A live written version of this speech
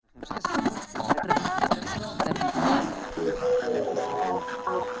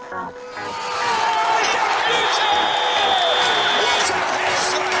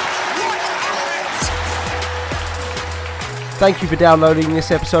Thank you for downloading this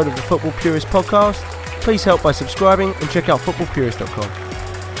episode of the Football Purist podcast. Please help by subscribing and check out footballpurist.com.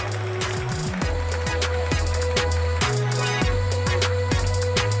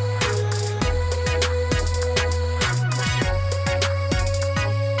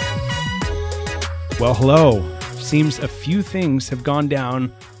 Well, hello. Seems a few things have gone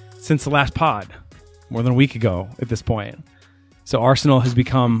down since the last pod, more than a week ago at this point. So Arsenal has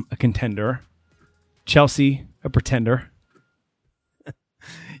become a contender. Chelsea, a pretender.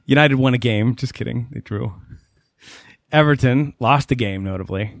 United won a game. Just kidding. They drew. Everton lost a game,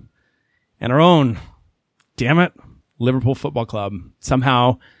 notably. And our own, damn it, Liverpool Football Club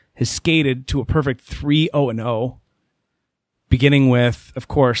somehow has skated to a perfect 3-0-0, beginning with, of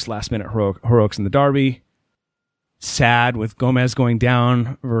course, last-minute heroics in the derby. Sad with Gomez going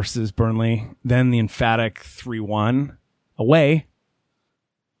down versus Burnley. Then the emphatic 3-1 away.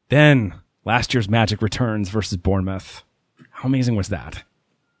 Then last year's magic returns versus Bournemouth. How amazing was that?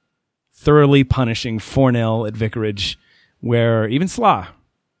 Thoroughly punishing 4-0 at Vicarage, where even Salah,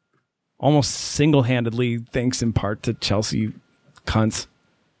 almost single-handedly, thanks in part to Chelsea cunts,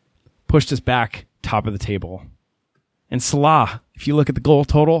 pushed us back top of the table. And Salah, if you look at the goal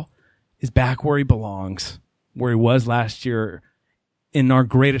total, is back where he belongs, where he was last year in our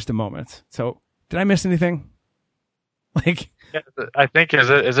greatest of moments. So, did I miss anything? Yeah, I think, is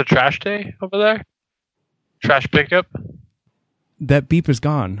it trash day over there? Trash pickup? That beep is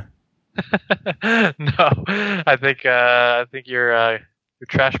gone. No, I think your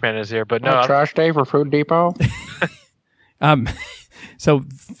trash man is here, but no. Trash day for Food Depot. So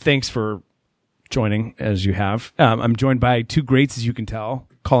thanks for joining as you have. I'm joined by two greats, as you can tell,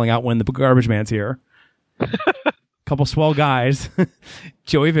 calling out when the garbage man's here. Couple swell guys.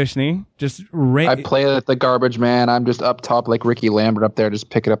 Joey Vishny, I play at the garbage man. I'm just up top like Ricky Lambert up there, just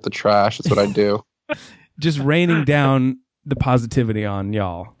picking up the trash. That's what I do. Just raining down the positivity on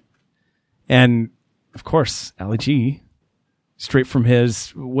y'all. And, of course, Ali G, straight from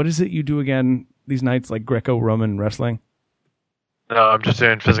his, what is it you do again these nights, like Greco-Roman wrestling? No, I'm just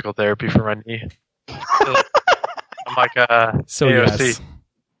doing physical therapy for my knee. I'm like so AOC. Yes,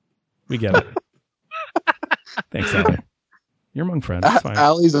 we get it. Thanks, Ali. You're among friends. It's fine.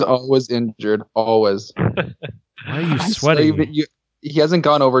 Ali's always injured, always. Why are you sweating? He hasn't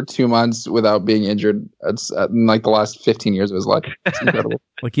gone over 2 months without being injured. It's in like the last 15 years of his life. It's incredible.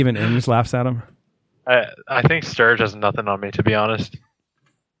 Like even Ings laughs at him? I think Sturge has nothing on me, to be honest.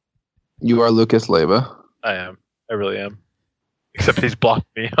 You are Lucas Leiva. I am. I really am. Except he's blocked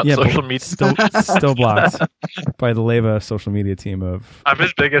me on social media. Still blocked by the Leiva social media team of... I'm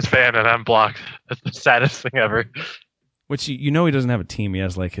his biggest fan and I'm blocked. That's the saddest thing ever. Which, he doesn't have a team. He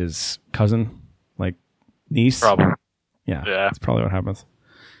has like his cousin, like niece. Probably. Yeah, that's probably what happens.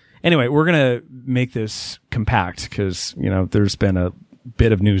 Anyway, we're going to make this compact because, there's been a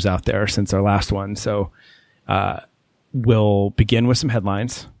bit of news out there since our last one. So we'll begin with some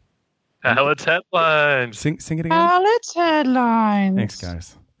headlines. Alex headlines. Sing it again. Alex headlines. Thanks,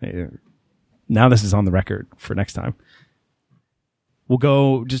 guys. Hey, now this is on the record for next time. We'll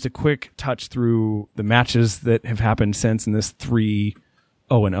go just a quick touch through the matches that have happened since in this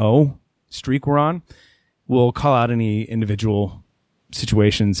 3-0-0 streak we're on. We'll call out any individual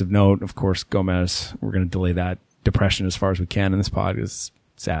situations of note. Of course, Gomez, we're going to delay that depression as far as we can in this pod. It's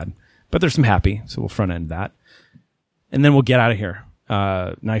sad. But there's some happy, so we'll front end that. And then we'll get out of here.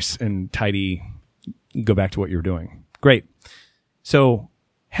 Nice and tidy. Go back to what you were doing. Great. So,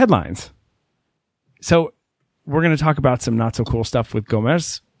 headlines. So, we're going to talk about some not so cool stuff with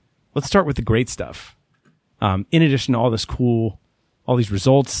Gomez. Let's start with the great stuff. In addition to all these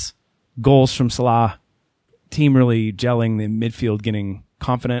results, goals from Salah, team really gelling, the midfield getting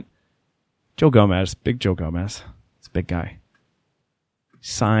confident. Big Joe Gomez, it's a big guy,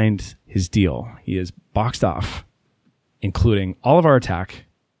 signed his deal. He is boxed off, including all of our attack,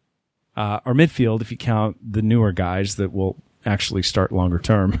 our midfield, if you count the newer guys that will actually start longer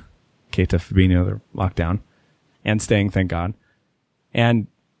term. Keita, Fabinho, they're locked down and staying, thank God. And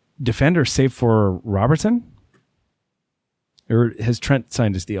defender, save for Robertson? Or has Trent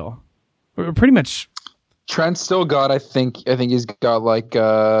signed his deal? Pretty much. Trent's still got, I think he's got like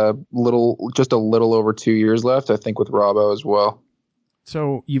just a little over 2 years left, I think, with Robbo as well.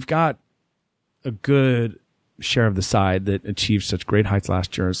 So you've got a good share of the side that achieved such great heights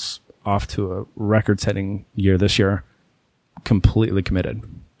last year is off to a record-setting year this year, completely committed.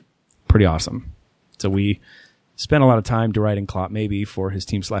 Pretty awesome. So we spent a lot of time deriding Klopp maybe for his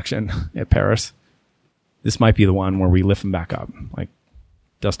team selection at Paris. This might be the one where we lift him back up, like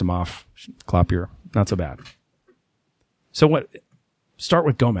dust him off. Klopp, you're not so bad. So what? Start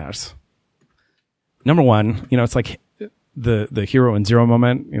with Gomez. Number one, it's like the hero and zero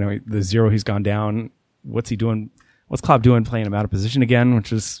moment. The zero, he's gone down. What's he doing? What's Klopp doing playing him out of position again,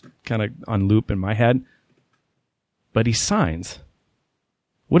 which is kind of on loop in my head. But he signs.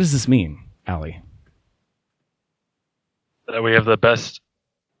 What does this mean, Ali? That we have the best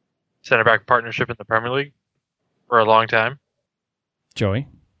center back partnership in the Premier League for a long time. Joey?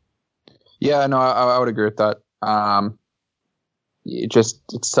 Yeah, no, I would agree with that.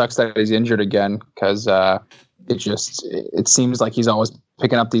 It sucks that he's injured again because it seems like he's always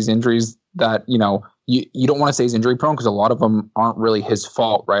picking up these injuries that you don't want to say he's injury prone because a lot of them aren't really his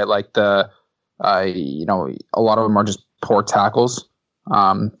fault, right? Like a lot of them are just poor tackles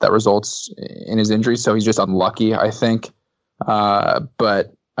that results in his injury. So he's just unlucky, I think.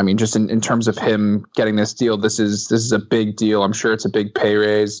 But I mean, just in terms of him getting this deal, this is a big deal. I'm sure it's a big pay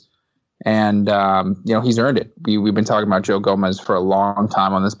raise. And, he's earned it. We've been talking about Joe Gomez for a long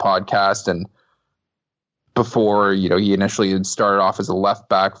time on this podcast. And before, he initially had started off as a left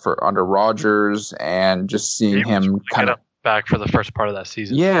back under Rodgers and just seeing him kind of back for the first part of that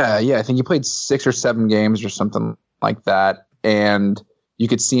season. Yeah. I think he played 6 or 7 games or something like that. And you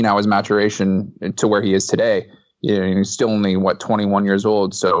could see now his maturation to where he is today. He's still only 21 years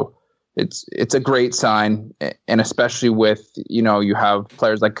old. So it's a great sign. And especially with, you have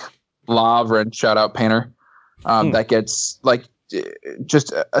players like Lovren, shout out Painter, that gets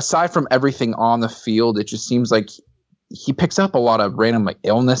just aside from everything on the field, it just seems like he picks up a lot of random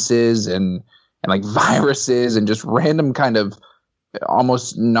illnesses and viruses and just random kind of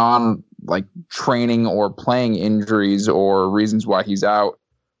almost non training or playing injuries or reasons why he's out.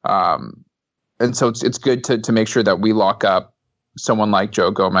 And so it's good to make sure that we lock up someone like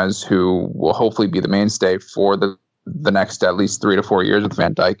Joe Gomez, who will hopefully be the mainstay for the next at least 3 to 4 years with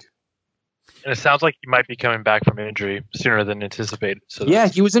Van Dijk. And it sounds like he might be coming back from injury sooner than anticipated. So yeah,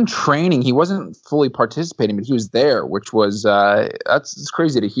 he was in training. He wasn't fully participating, but he was there, which was it's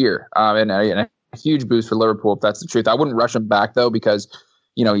crazy to hear. And a huge boost for Liverpool if that's the truth. I wouldn't rush him back though because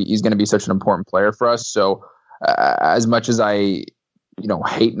he's going to be such an important player for us. So as much as I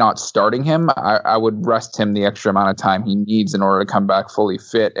hate not starting him, I would rest him the extra amount of time he needs in order to come back fully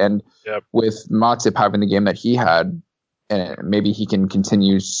fit. And with Matip having the game that he had, and maybe he can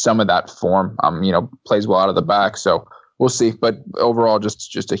continue some of that form. Plays well out of the back, so we'll see. But overall,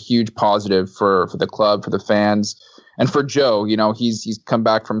 just a huge positive for the club, for the fans, and for Joe. He's come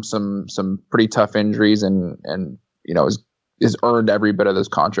back from some pretty tough injuries, and has earned every bit of this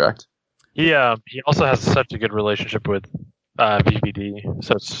contract. He also has such a good relationship with VVD,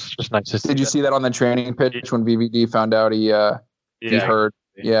 so it's just nice to see. Did you see that on the training pitch when VVD found out he's hurt?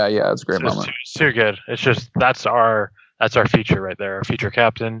 Yeah, it's a great moment. It's too good. It's just that's our feature right there. Our feature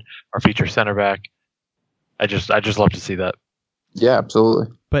captain, our feature center back. I just love to see that. Yeah, absolutely.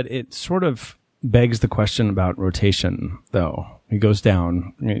 But it sort of begs the question about rotation, though. He goes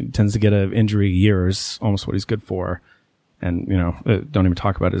down. He tends to get an injury a year is almost what he's good for. And, don't even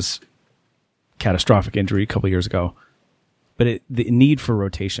talk about his catastrophic injury a couple of years ago. But the need for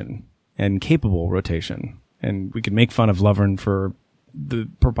rotation and capable rotation. And we could make fun of Lovren for the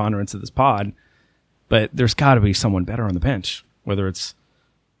preponderance of this pod, but there's got to be someone better on the bench, whether it's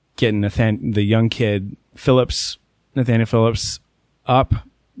getting the young kid Nathaniel Phillips up,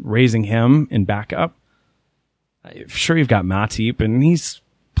 raising him in backup. Sure, you've got Matip, and he's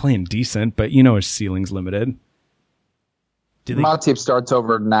playing decent, but his ceiling's limited. Matip starts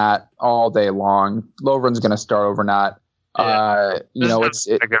over Nat all day long. Lovren's going to start over Nat. Yeah. He's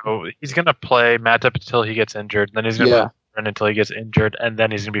going to play Matip until he gets injured, then he's going to play until he gets injured, and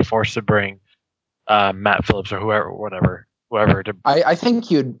then he's going to be forced to bring Matt Phillips or whoever. I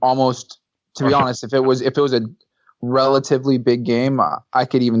think you'd almost, to be honest, if it was a relatively big game, I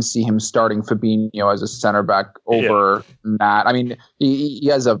could even see him starting Fabinho as a center back over Matt. I mean, he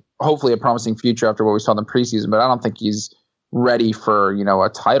has hopefully a promising future after what we saw in the preseason, but I don't think he's ready for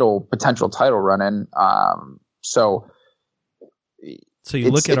a potential title run in. So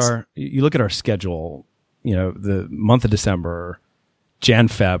you look at our schedule. The month of December, Jan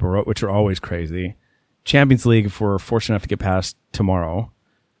Feb, which are always crazy. Champions League, if we're fortunate enough to get past tomorrow,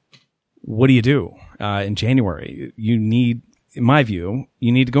 what do you do in January? You need, in my view,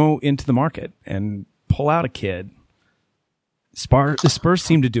 to go into the market and pull out a kid. The Spurs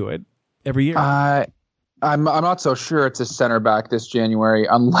seem to do it every year. I'm not so sure it's a center back this January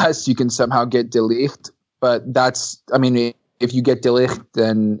unless you can somehow get De Ligt. But if you get De Ligt,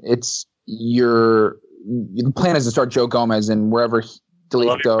 then the plan is to start Joe Gomez, and wherever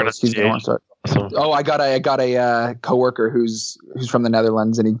Delete goes, he's going to start. Oh, I got a coworker who's from the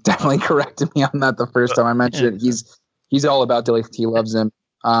Netherlands, and he definitely corrected me on that the first time I mentioned it. He's all about Delete. He loves him.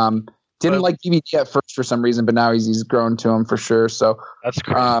 Didn't like DVD at first for some reason, but now he's grown to him for sure. So that's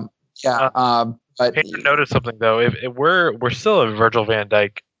crazy. But notice something though. If we're still a Virgil van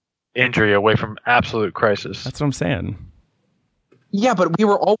Dijk injury away from absolute crisis. That's what I'm saying. Yeah, but we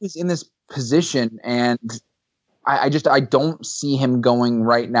were always in this position, and I don't see him going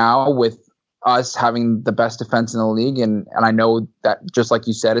right now with us having the best defense in the league. And I know that, just like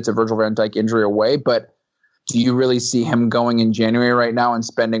you said, it's a Virgil van Dijk injury away, but do you really see him going in January right now and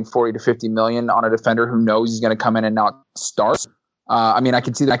spending 40 to 50 million on a defender who knows he's going to come in and not start? I mean, I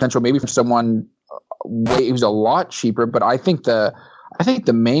could see the potential maybe for someone who's a lot cheaper, but I think the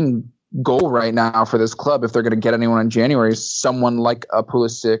main goal right now for this club, if they're going to get anyone in January, is someone like a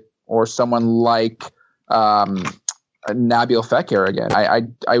Pulisic or someone like Nabil Fekir again.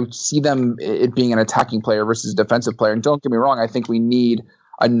 I see them it being an attacking player versus a defensive player. And don't get me wrong, I think we need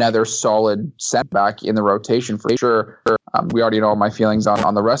another solid setback in the rotation for sure. We already know my feelings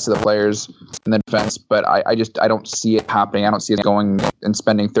on the rest of the players in the defense, but I don't see it happening. I don't see it going and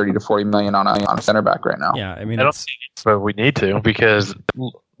spending 30 to 40 million on a center back right now. Yeah, I mean, I don't think but we need to, because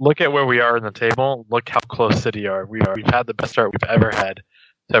look at where we are in the table. Look how close City are. We've had the best start we've ever had to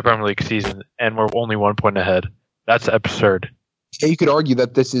the Premier League season, and we're only 1 point ahead. That's absurd. Yeah, you could argue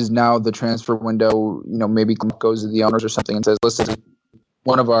that this is now the transfer window. Maybe goes to the owners or something and says, "Listen,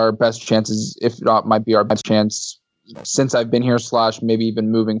 one of our best chances, if not might be our best chance since I've been here / maybe even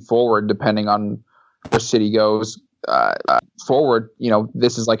moving forward, depending on where City goes forward.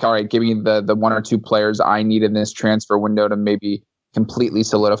 This is like, all right, give me the one or two players I need in this transfer window to maybe completely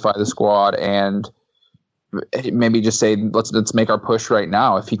solidify the squad, and maybe just say let's make our push right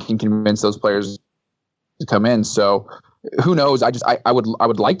now if he can convince those players to come in." So who knows? I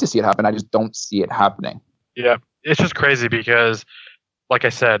would like to see it happen. I just don't see it happening. Yeah, it's just crazy because, like I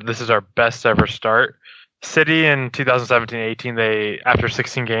said, this is our best ever start. City in 2017-18, they after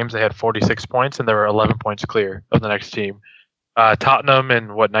 16 games they had 46 points and they were 11 points clear of the next team. Tottenham in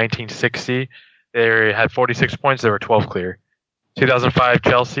 1960, they had 46 points, they were 12 clear. 2005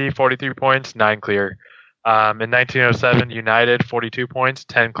 Chelsea 43 points, 9 clear. In 1907 United 42 points,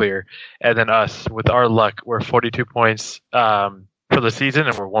 10 clear, and then us with our luck we're 42 points for the season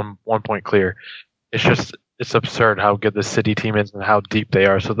and we're 1 point clear. It's absurd how good the City team is and how deep they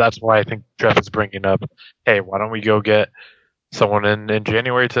are. So that's why I think Jeff is bringing up, hey, why don't we go get someone in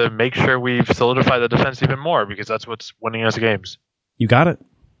January to make sure we've solidified the defense even more, because that's what's winning us games. You got it.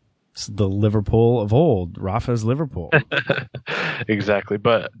 It's the Liverpool of old, Rafa's Liverpool. Exactly.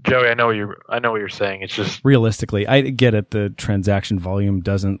 But Joey, I know what you're saying. It's just realistically, I get it. The transaction volume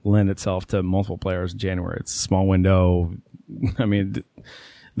doesn't lend itself to multiple players in January. It's a small window. I mean,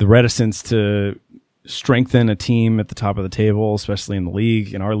 the reticence to strengthen a team at the top of the table, especially in the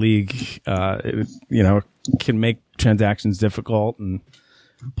league, in our league, can make transactions difficult, and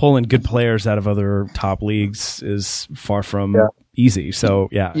pulling good players out of other top leagues is far from easy. So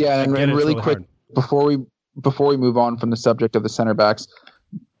yeah. And really quick before we move on from the subject of the center backs,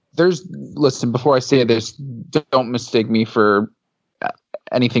 before I say this, don't mistake me for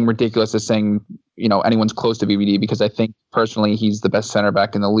anything ridiculous as saying, anyone's close to VVD, because I think personally he's the best center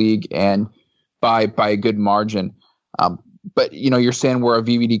back in the league, and by a good margin. But you're saying we're a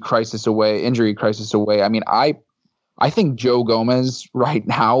VVD injury crisis away. I mean, I think Joe Gomez right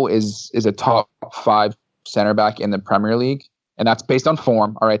now is a top 5 center back in the Premier League, and that's based on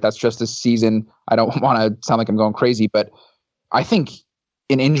form. All right, that's just this season. I don't want to sound like I'm going crazy, but I think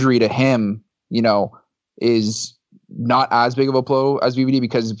an injury to him, is not as big of a blow as VVD,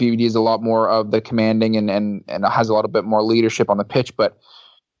 because VVD is a lot more of the commanding and has a little bit more leadership on the pitch. But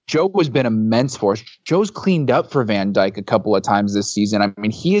Joe has been immense for us. Joe's cleaned up for Van Dijk a couple of times this season. I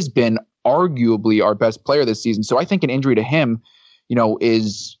mean, he has been arguably our best player this season. So I think an injury to him,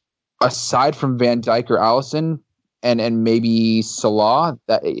 is, aside from Van Dijk or Alisson and maybe Salah,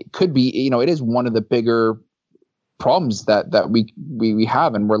 that it could be, it is one of the bigger problems that we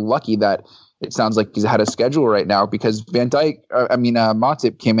have. And we're lucky that it sounds like he's ahead of schedule right now, because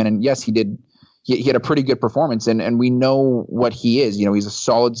Matip came in, and yes, he did. He had a pretty good performance, and we know what he is. He's a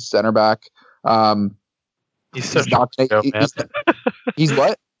solid center back. He's such a weirdo, man. He's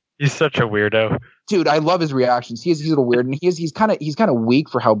what? He's such a weirdo, dude. I love his reactions. He's a little weird, and he's kind of weak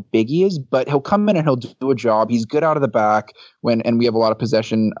for how big he is. But he'll come in and he'll do a job. He's good out of the back and we have a lot of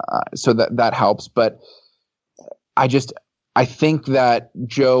possession, so that helps. But I think that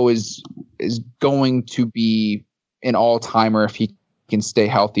Joe is going to be an all-timer if he can stay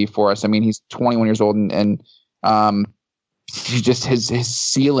healthy for us. I mean, he's 21 years old, and he just his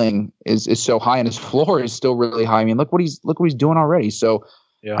ceiling is so high, and his floor is still really high. I mean, look what he's doing already. So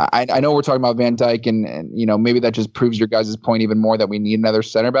Yeah. I know we're talking about Van Dijk, and maybe that just proves your guys' point even more that we need another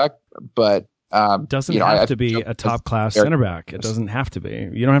center back. But doesn't have to be a top class center back. It doesn't have to be.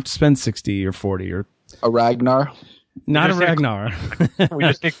 You don't have to spend 60 or 40 or a Ragnar. Not a Ragnar. We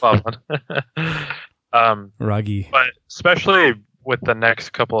just need Klopp. Raggy. But especially with the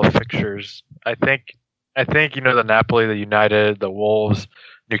next couple of fixtures, I think the Napoli, the United, the Wolves,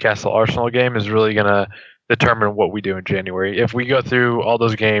 Newcastle, Arsenal game is really going to determine what we do in January. If we go through all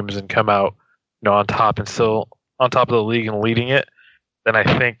those games and come out, on top and still on top of the league and leading it, then I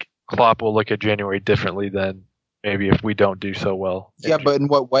think Klopp will look at January differently than maybe if we don't do so well. Yeah, but in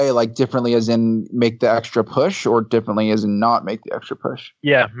what way? Like differently as in make the extra push, or differently as in not make the extra push?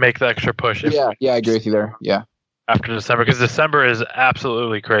 Yeah, make the extra push. Yeah, I agree with you there. Yeah. After December, because December is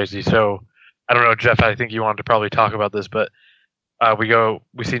absolutely crazy. So I don't know, Jeff, I think you wanted to probably talk about this, but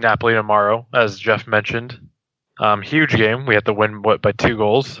we see Napoli tomorrow, as Jeff mentioned. Huge game. We have to win by 2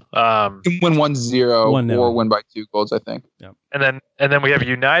 goals. Win 1-0 or win by 2 goals, I think. Yep. And then we have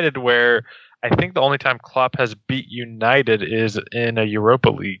United, where I think the only time Klopp has beat United is in a Europa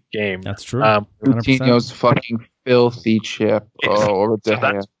League game. That's true. Coutinho's fucking filthy chip. Over so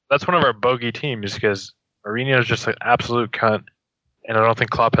that's one of our bogey teams, because Mourinho is just an absolute cunt, and I don't think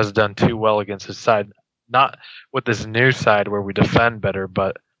Klopp has done too well against his side. Not with this new side where we defend better,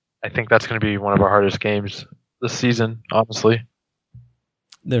 but I think that's going to be one of our hardest games this season, honestly.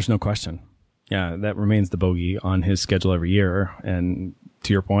 There's no question. Yeah, that remains the bogey on his schedule every year. And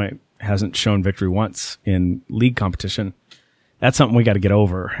to your point, hasn't shown victory once in league competition. That's something we got to get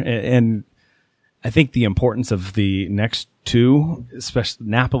over. And I think the importance of the next 2, especially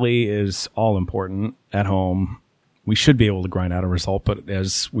Napoli, is all important at home. We should be able to grind out a result, but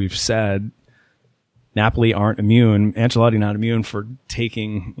as we've said, Napoli aren't immune. Ancelotti not immune for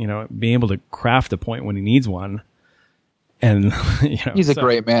taking, being able to craft a point when he needs one. And he's a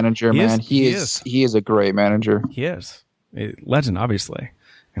great manager, man. He is a great manager. He is a legend, obviously,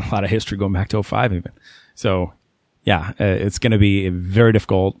 and a lot of history going back to 2005 even. So, yeah, it's going to be a very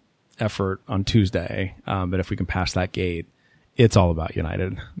difficult effort on Tuesday. But if we can pass that gate, it's all about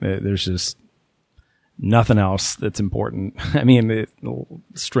United. There's just nothing else that's important. I mean, the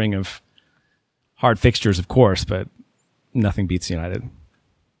string of hard fixtures, of course, but nothing beats United.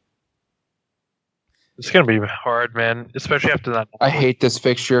 It's going to be hard, man, especially after that. I hate this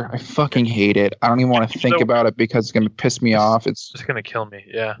fixture. I fucking hate it. I don't even want to think about it because it's going to piss me off. It's going to kill me,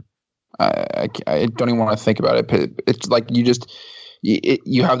 yeah. I don't even want to think about it. It's like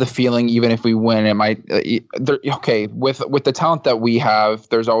you have the feeling even if we win, it might okay, with the talent that we have,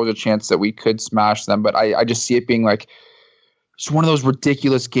 there's always a chance that we could smash them, but I just see it being like it's one of those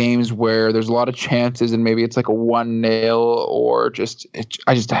ridiculous games where there's a lot of chances and maybe it's like a 1-0 or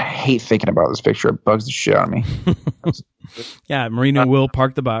I just hate thinking about this picture. It bugs the shit out of me. Yeah, Mourinho will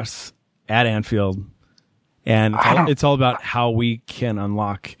park the bus at Anfield, and it's all about how we can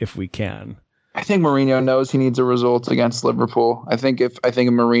unlock if we can. I think Mourinho knows he needs a result against Liverpool. I think if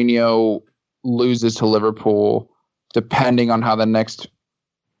Mourinho loses to Liverpool, depending on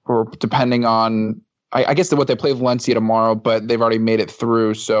I guess what they play Valencia tomorrow, but they've already made it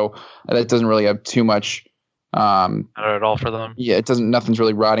through, so that doesn't really have too much. Not at all for them. Yeah, it doesn't. Nothing's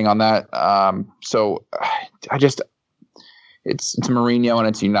really riding on that. So it's Mourinho and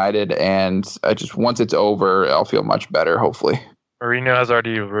it's United, and once it's over, I'll feel much better. Hopefully. Mourinho has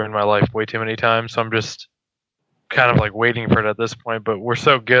already ruined my life way too many times, so I'm just kind of like waiting for it at this point. But we're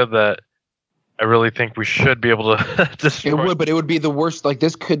so good that I really think we should be able to destroy. It would, but it would be the worst. Like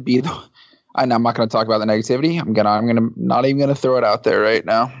this could be. I'm not going to talk about the negativity. I'm gonna not even gonna throw it out there right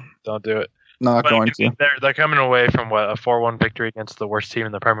now. Don't do it. Not going to. They're coming away from a 4-1 victory against the worst team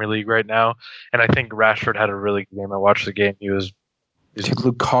in the Premier League right now, and I think Rashford had a really good game. I watched the game.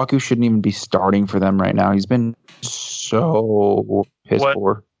 Lukaku shouldn't even be starting for them right now. He's been so piss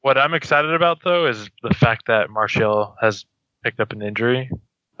poor. What I'm excited about though is the fact that Martial has picked up an injury.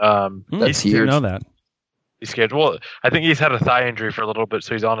 That's huge. You know that. He's scared. Well, I think he's had a thigh injury for a little bit,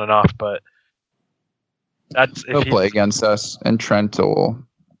 so he's on and off. But he'll play against us, and Trent will.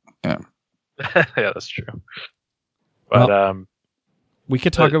 Yeah. Yeah, that's true. But we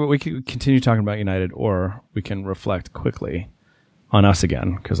could continue talking about United, or we can reflect quickly on us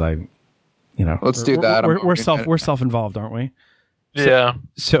again, because let's do that. We're self-involved, aren't we? Yeah.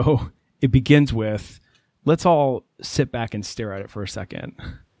 So it begins with, let's all sit back and stare at it for a second.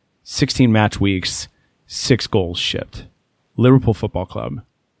 16 match weeks, 6 goals shipped. Liverpool Football Club.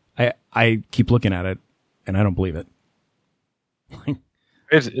 I keep looking at it and I don't believe it.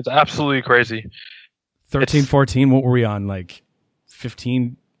 It's absolutely crazy. 13, 14, what were we on? Like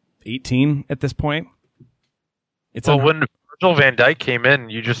 15, 18 at this point? When Virgil van Dijk came in,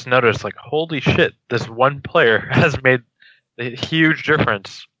 you just noticed, like, holy shit, this one player has made a huge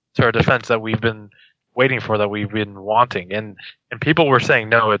difference to our defense that we've been waiting for, that we've been wanting. And people were saying,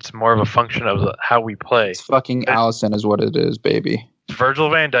 no, it's more of a function of how we play. It's fucking Alisson is what it is, baby. It's Virgil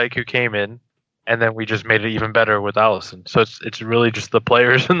van Dijk who came in, and then we just made it even better with Alisson. So it's really just the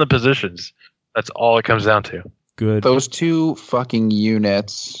players and the positions. That's all it comes down to. Good. Those two fucking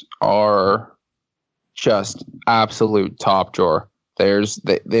units are just absolute top drawer.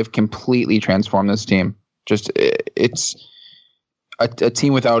 They've completely transformed this team. Just it's a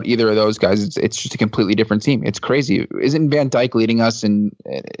team without either of those guys. It's just a completely different team. It's crazy. Isn't Van Dijk leading us in?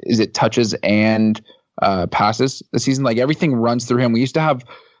 Is it touches and passes this season? Like, everything runs through him. We used to have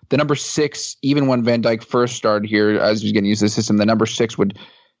the number 6, even when Van Dijk first started here, as he was getting used to the system. The number 6 would,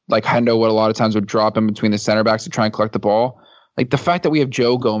 like Hendo, what a lot of times would drop in between the center backs to try and collect the ball. Like, the fact that we have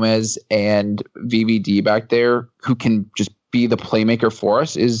Joe Gomez and VVD back there who can just be the playmaker for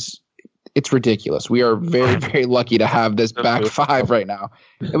us it's ridiculous. We are very, very lucky to have this back five right now.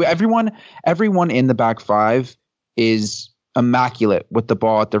 Everyone in the back five is immaculate with the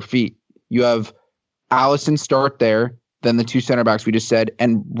ball at their feet. You have Alisson start there, then the two center backs we just said,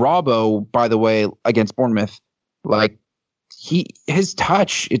 and Robbo, by the way, against Bournemouth, like, his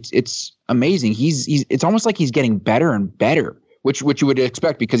touch, it's amazing. It's almost like he's getting better and better, which you would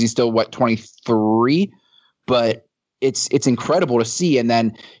expect because he's still 23, but it's incredible to see. And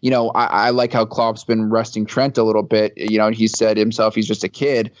then, I like how Klopp's been resting Trent a little bit. He said himself he's just a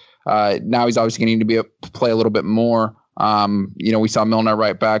kid. Now he's obviously going to need to play a little bit more. We saw Milner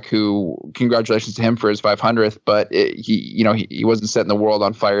right back, who, congratulations to him for his 500th, but he wasn't setting the world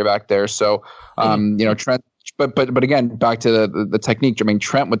on fire back there. So, Trent. But again, back to the technique. I mean,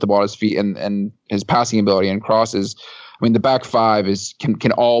 Trent with the ball at his feet and his passing ability and crosses. I mean, the back five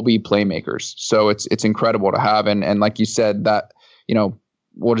can all be playmakers. So it's incredible to have. And like you said, that,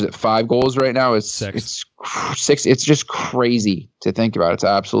 what is it, 5 goals right now? It's 6. It's 6. It's just crazy to think about. It's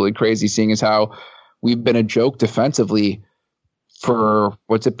absolutely crazy, seeing as how we've been a joke defensively for,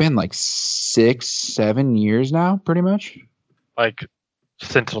 what's it been, like 6-7 years now, pretty much? Like,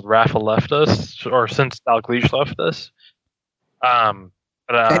 since Rafa left us, or since Dalglish left us. And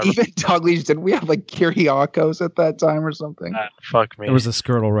even Dalglish, did we have like Kyriakos at that time or something? Fuck me. There was a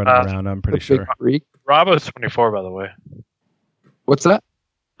Skirtle running around, I'm pretty sure. Robbo's 24, by the way. What's that?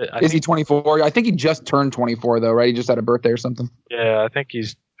 Is he 24? I think he just turned 24, though, right? He just had a birthday or something. Yeah, I think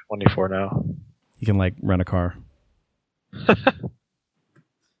he's 24 now. He can, like, rent a car.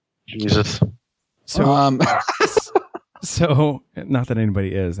 Jesus. So, so, not that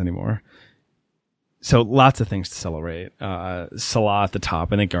anybody is anymore. So, lots of things to celebrate. Salah at the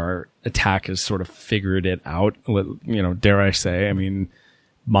top. I think our attack has sort of figured it out, dare I say. I mean,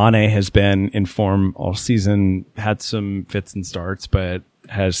 Mane has been in form all season, had some fits and starts, but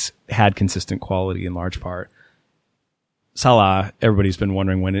has had consistent quality in large part. Salah, everybody's been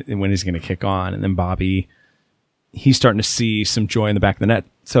wondering when he's going to kick on. And then Bobby, he's starting to see some joy in the back of the net.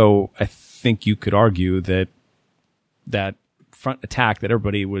 So I think you could argue that front attack that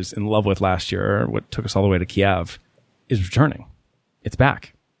everybody was in love with last year, what took us all the way to Kiev, is returning. It's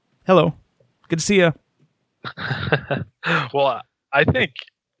back. Hello. Good to see you. Well, I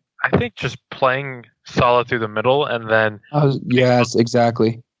think just playing Salah through the middle and then yes,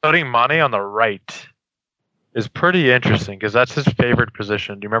 exactly, putting Mane on the right is pretty interesting because that's his favorite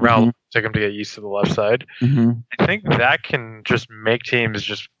position. Do you remember how it took him to get used to the left side? Mm-hmm. I think that can just make teams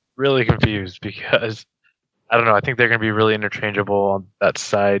just really confused because I don't know. I think they're going to be really interchangeable on that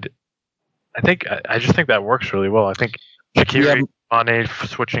side. I just think that works really well. I think Shaqiri, Mane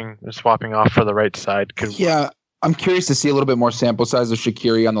swapping off for the right side could work. I'm curious to see a little bit more sample size of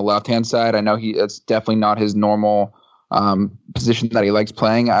Shaqiri on the left-hand side. I know that's definitely not his normal position that he likes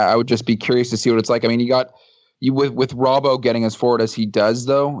playing. I would just be curious to see what it's like. I mean, with Robbo getting as forward as he does,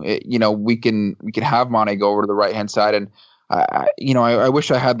 though, we can have Mane go over to the right-hand side. And, I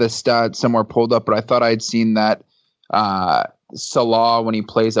wish I had this stat somewhere pulled up, but I thought I had seen that Salah, when he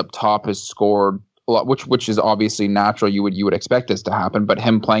plays up top, has scored a lot, which is obviously natural. You would expect this to happen, but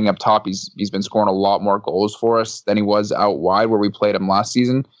him playing up top, he's been scoring a lot more goals for us than he was out wide where we played him last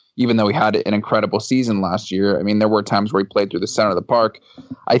season. Even though he had an incredible season last year, I mean, there were times where he played through the center of the park.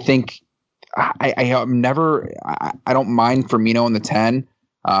 I think I don't mind Firmino in the 10,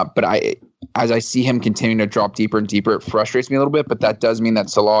 but as I see him continuing to drop deeper and deeper, it frustrates me a little bit. But that does mean that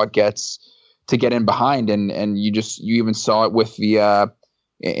Salah gets to get in behind, and you even saw it with the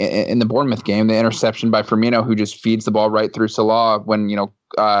in the Bournemouth game, the interception by Firmino, who just feeds the ball right through Salah when,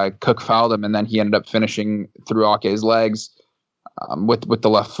 Cook fouled him, and then he ended up finishing through Ake's legs with the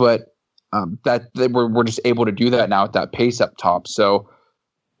left foot. We're just able to do that now at that pace up top. So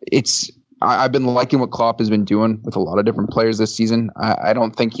I've been liking what Klopp has been doing with a lot of different players this season. I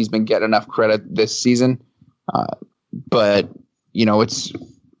don't think he's been getting enough credit this season, but it's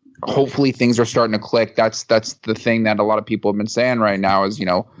hopefully things are starting to click. That's the thing that a lot of people have been saying right now is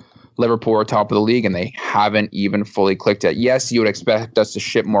Liverpool are top of the league and they haven't even fully clicked yet. Yes, you would expect us to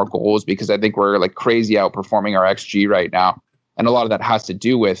ship more goals because I think we're like crazy outperforming our XG right now. And a lot of that has to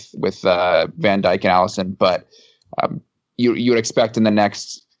do with Van Dijk and Alisson, but you would expect in the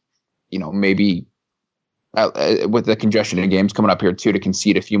next, maybe with the congestion of games coming up here too, to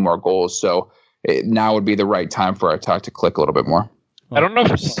concede a few more goals. So now would be the right time for our attack to click a little bit more. I don't know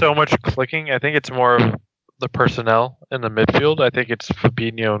if it's so much clicking. I think it's more of the personnel in the midfield. I think it's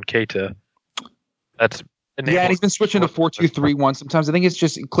Fabinho and Keita. And he's been switching to 4-2-3-1. Sometimes I think it's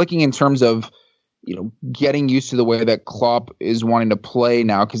just clicking in terms of getting used to the way that Klopp is wanting to play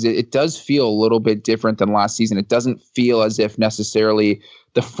now, because it does feel a little bit different than last season. It doesn't feel as if necessarily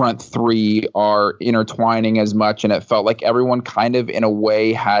the front three are intertwining as much, and it felt like everyone kind of in a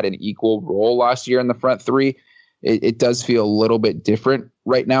way had an equal role last year in the front three. It does feel a little bit different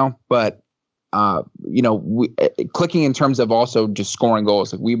right now, but clicking in terms of also just scoring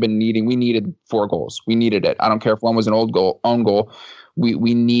goals. Like we needed 4 goals. We needed it. I don't care if one was an own goal.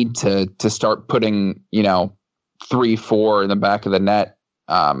 We need to start putting 3-4 in the back of the net.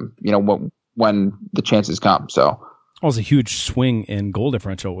 When the chances come. So was a huge swing in goal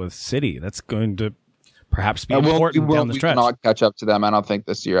differential with City. That's going to perhaps be important down the stretch. We will not catch up to them. I don't think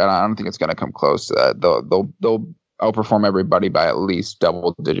this year. I don't think it's going to come close to that. They'll outperform everybody by at least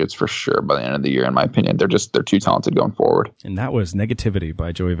double digits for sure by the end of the year. In my opinion, they're too talented going forward. And that was Negativity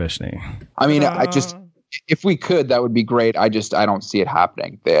by Joey Vishny. I mean, if we could, that would be great. I don't see it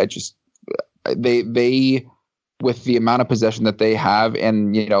happening. They with the amount of possession that they have,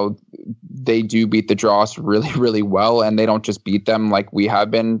 and they do beat the Dross really, really well, and they don't just beat them like we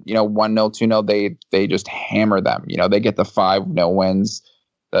have been, 1-0, 2-0. They just hammer them. They get the 5-0 wins,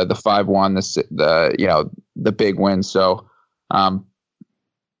 the 5-1, the big wins. So,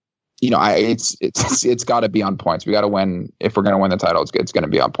 it's got to be on points. We got to win if we're going to win the title. It's going to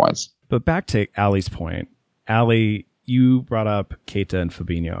be on points. But back to Ali's point, Ali, you brought up Keita and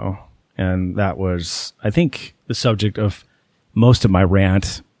Fabinho, and that was, I think, the subject of most of my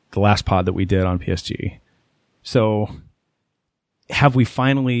rant, the last pod that we did on PSG. So have we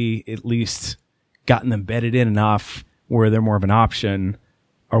finally at least gotten them bedded in enough where they're more of an option?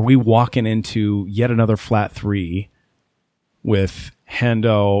 Are we walking into yet another flat 3 with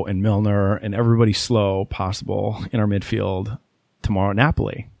Hendo and Milner and everybody slow possible in our midfield tomorrow at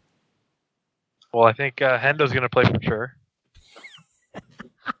Napoli? Well, I think Hendo's going to play for sure.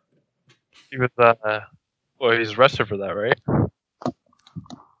 He was, he's rested for that, right?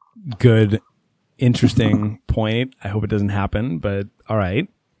 Good, interesting point. I hope it doesn't happen, but all right.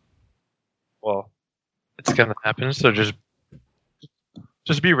 Well, it's going to happen, so just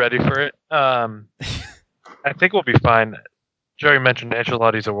be ready for it. I think we'll be fine. Jerry mentioned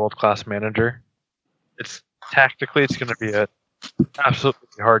Ancelotti's a world-class manager. It's going to be an absolutely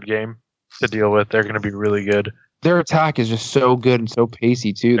hard game to deal with. They're going to be really good. Their attack is just so good and so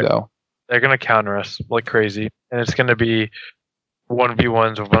pacey too, though. They're going to counter us like crazy, and it's going to be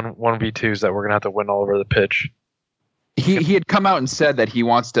 1v1s or 1v2s that we're going to have to win all over the pitch. He had come out and said that he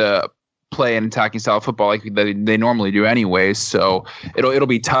wants to play an attacking style of football like they normally do anyways, so it'll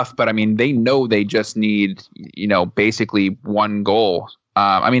be tough, but I mean they know they just need basically 1 goal.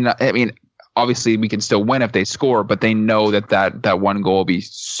 I mean obviously we can still win if they score, but they know that 1 goal will be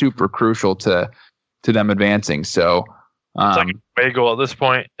super crucial to them advancing. So it's like a away goal at this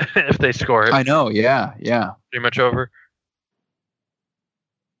point if they score it. I know, yeah. Pretty much over.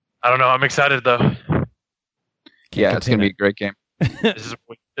 I don't know. I'm excited though. Yeah, it's gonna be a great game.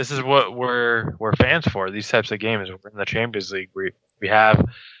 This is what we're fans for. These types of games. We're in the Champions League. We have,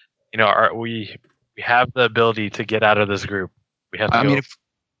 we have the ability to get out of this group. We have to go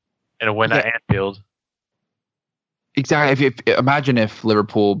and win at Anfield. Exactly. Imagine if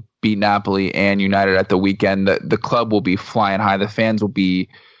Liverpool beat Napoli and United at the weekend, the club will be flying high. The fans will be,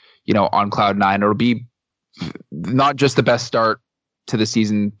 on cloud 9. It'll be not just the best start to the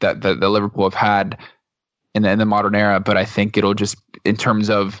season that the Liverpool have had in the modern era, but I think it'll just, in terms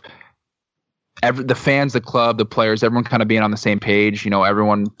of the fans, the club, the players, everyone kind of being on the same page.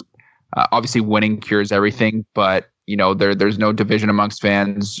 Everyone obviously winning cures everything, but there's no division amongst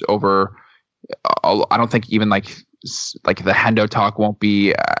fans over. I don't think even like like the Hendo talk won't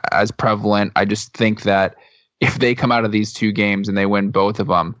be as prevalent. I just think that if they come out of these two games and they win both of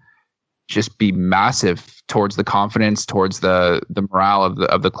them, just be massive towards the confidence, towards the morale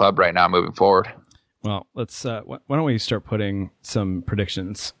of the club right now moving forward. Well, let's. Why don't we start putting some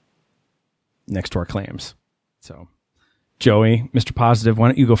predictions next to our claims? So, Joey, Mr. Positive, why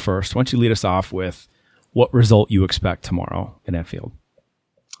don't you go first? Why don't you lead us off with what result you expect tomorrow in Anfield?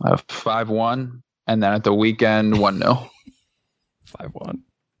 5-1, and then at the weekend 1-0. 5-1.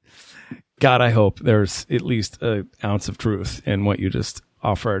 God, I hope there's at least an ounce of truth in what you just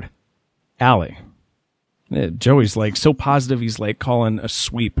offered. Allie, Joey's like so positive he's like calling a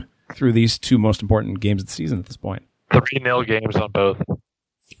sweep through these two most important games of the season at this point. 3-0 games on both.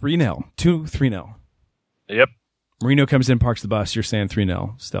 3-0. 2-3-0. Yep. Marino comes in, parks the bus. You're saying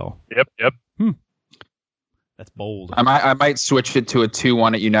 3-0 still. Yep. That's bold. I might switch it to a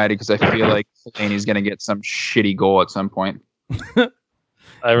 2-1 at United because I feel like Fellaini's going to get some shitty goal at some point.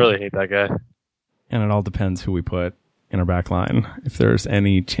 I really hate that guy. And it all depends who we put in our back line. If there's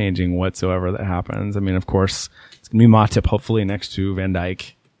any changing whatsoever that happens. I mean, of course, it's going to be Matip hopefully next to Van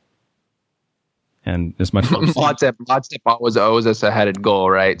Dijk. And as much Matip always owes us a headed goal,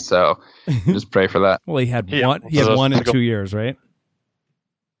 right? So just pray for that. Well, he had one in 2 years, right?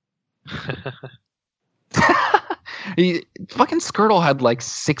 Fucking Skirtle had like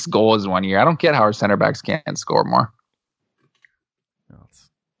 6 goals 1 year. I don't get how our center backs can't score more.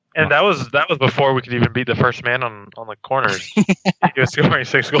 And that was before we could even beat the first man on the corners. He was scoring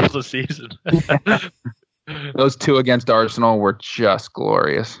 6 goals a season. Those 2 against Arsenal were just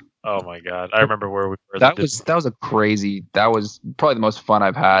glorious. Oh my god! I remember where we were. That was probably the most fun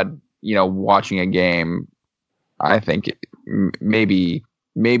I've had. Watching a game. I think maybe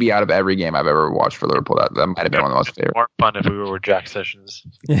out of every game I've ever watched for Liverpool, that might have been one of the most favorite. More fun if we were Jack Sessions.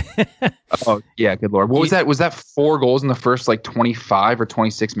 Oh yeah, good lord! What was that? Was that 4 goals in the first 25 or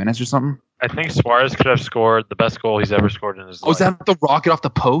 26 minutes or something? I think Suarez could have scored the best goal he's ever scored in his life. Was that the rocket off the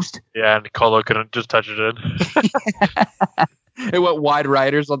post? Yeah, and Colo couldn't just touch it in. It went wide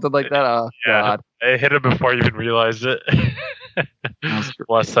right or something like that. Oh, yeah, God. It hit him before you even realized it.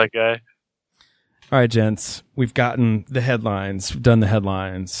 Bless that guy. All right, gents. We've gotten the headlines. We've done the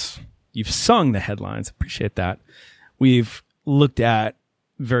headlines. You've sung the headlines. Appreciate that. We've looked at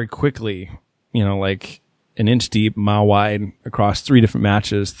very quickly, like an inch deep, mile wide across 3 different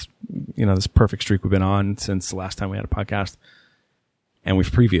matches. This perfect streak we've been on since the last time we had a podcast. And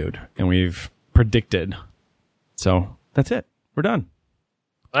we've previewed and we've predicted. So that's it. We're done.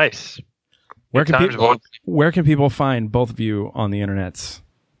 Nice. Where can people find both of you on the internets?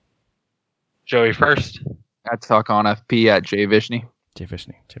 Joey first. At Talk on FP at Jay Vishney. Jay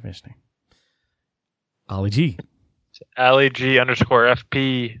Vishney. Ollie G. Ali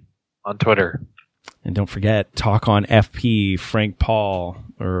G_FP on Twitter. And don't forget, Talk on FP, Frank Paul,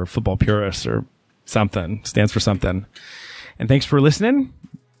 or Football Purist, or something. Stands for something. And thanks for listening.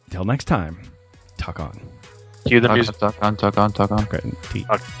 Until next time, talk on. Cue the music. Talk on. Great.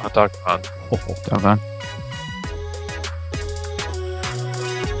 Talk on. Oh. Talk on.